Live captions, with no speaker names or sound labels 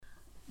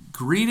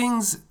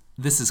Greetings,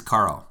 this is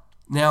Carl.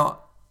 Now,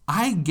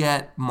 I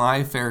get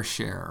my fair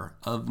share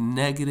of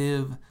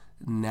negative,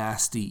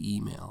 nasty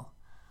email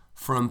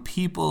from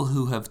people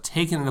who have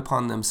taken it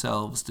upon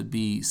themselves to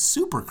be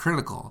super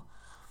critical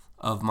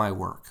of my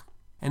work.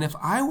 And if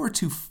I were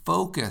to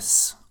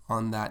focus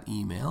on that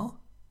email,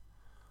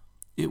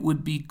 it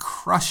would be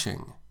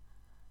crushing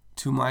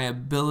to my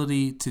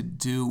ability to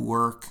do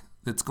work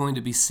that's going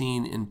to be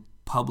seen in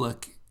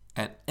public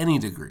at any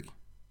degree.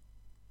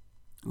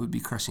 It would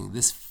be crushing.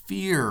 This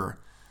fear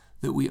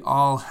that we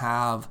all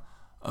have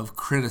of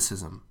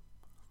criticism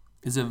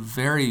is a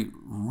very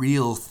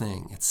real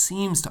thing. It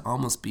seems to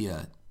almost be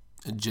a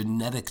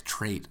genetic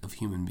trait of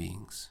human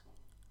beings.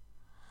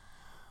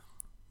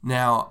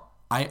 Now,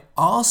 I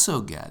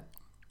also get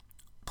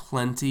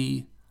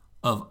plenty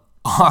of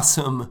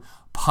awesome,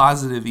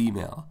 positive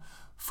email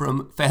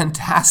from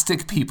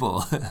fantastic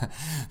people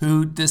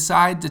who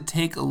decide to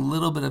take a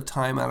little bit of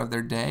time out of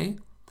their day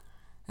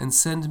and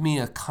send me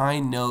a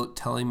kind note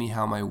telling me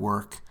how my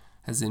work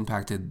has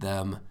impacted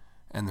them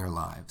and their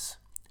lives.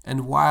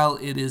 And while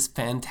it is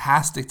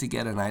fantastic to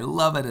get, and I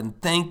love it,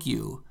 and thank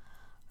you,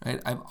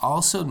 right, I've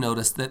also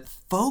noticed that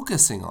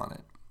focusing on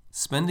it,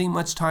 spending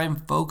much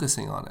time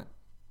focusing on it,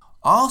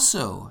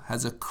 also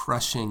has a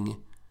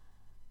crushing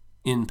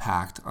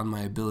impact on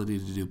my ability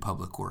to do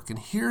public work. And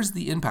here's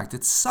the impact.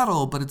 It's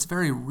subtle, but it's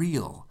very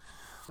real.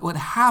 What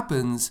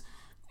happens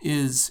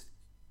is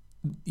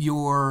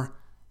your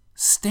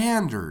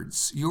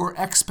standards, your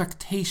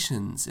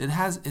expectations, it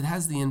has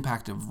the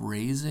impact of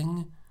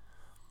raising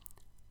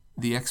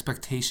the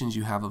expectations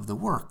you have of the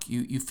work.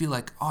 You feel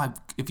like,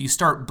 if you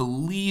start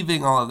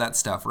believing all of that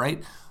stuff,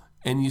 right?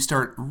 And you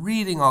start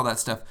reading all that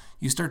stuff,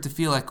 you start to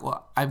feel like,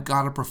 I've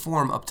got to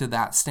perform up to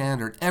that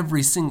standard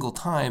every single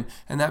time,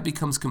 and that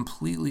becomes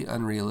completely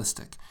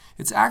unrealistic.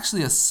 It's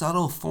actually a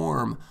subtle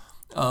form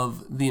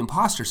of the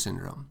imposter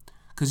syndrome,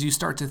 because you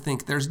start to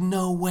think, there's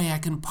no way I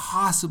can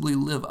possibly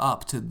live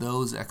up to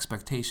those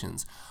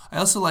expectations. I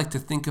also like to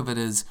think of it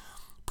as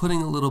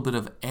putting a little bit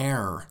of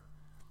air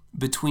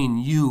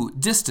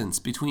distance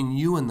between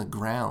you and the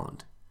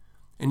ground.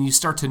 And you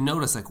start to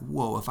notice, like,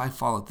 whoa, if I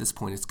fall at this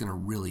point, it's going to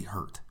really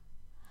hurt.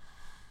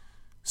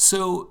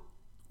 So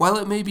while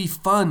it may be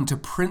fun to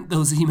print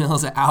those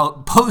emails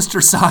out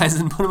poster size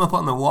and put them up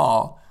on the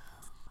wall,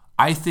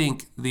 I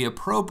think the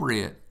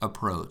appropriate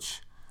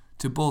approach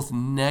to both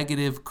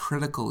negative,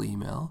 critical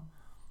email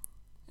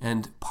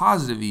and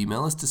positive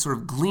email is to sort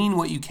of glean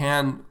what you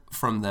can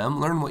from them,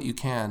 learn what you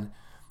can,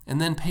 and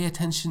then pay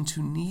attention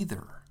to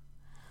neither.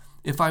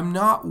 If I'm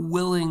not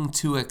willing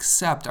to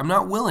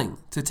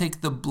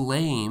take the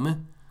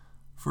blame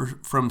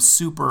from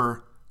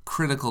super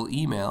critical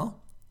email,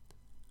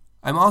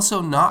 I'm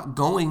also not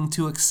going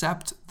to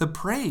accept the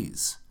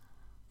praise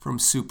from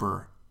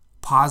super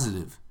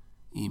positive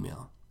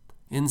email.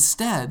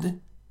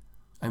 Instead,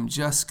 I'm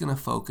just going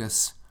to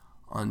focus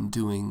on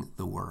doing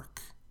the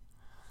work.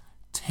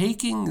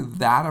 Taking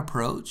that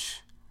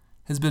approach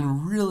has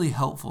been really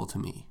helpful to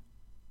me.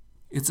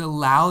 It's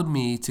allowed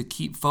me to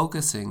keep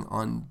focusing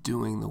on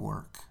doing the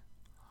work.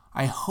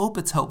 I hope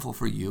it's helpful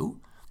for you,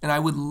 and I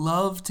would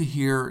love to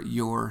hear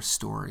your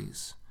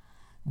stories.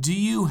 Do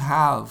you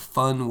have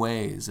fun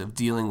ways of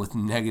dealing with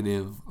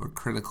negative or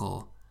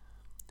critical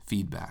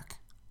feedback?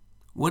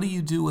 What do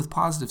you do with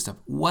positive stuff?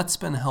 What's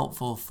been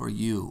helpful for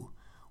you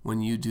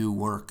when you do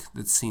work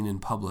that's seen in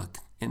public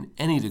in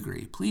any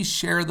degree? Please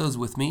share those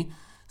with me.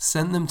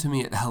 Send them to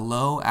me at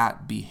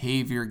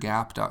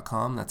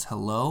hello@behaviorgap.com. That's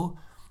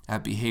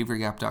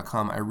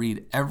hello@behaviorgap.com. I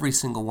read every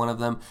single one of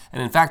them.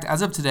 And in fact,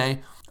 as of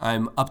today,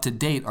 I'm up to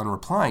date on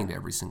replying to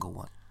every single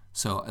one.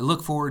 So I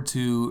look forward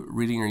to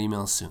reading your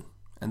emails soon.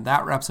 And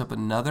that wraps up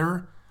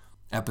another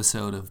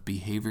episode of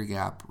Behavior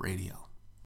Gap Radio.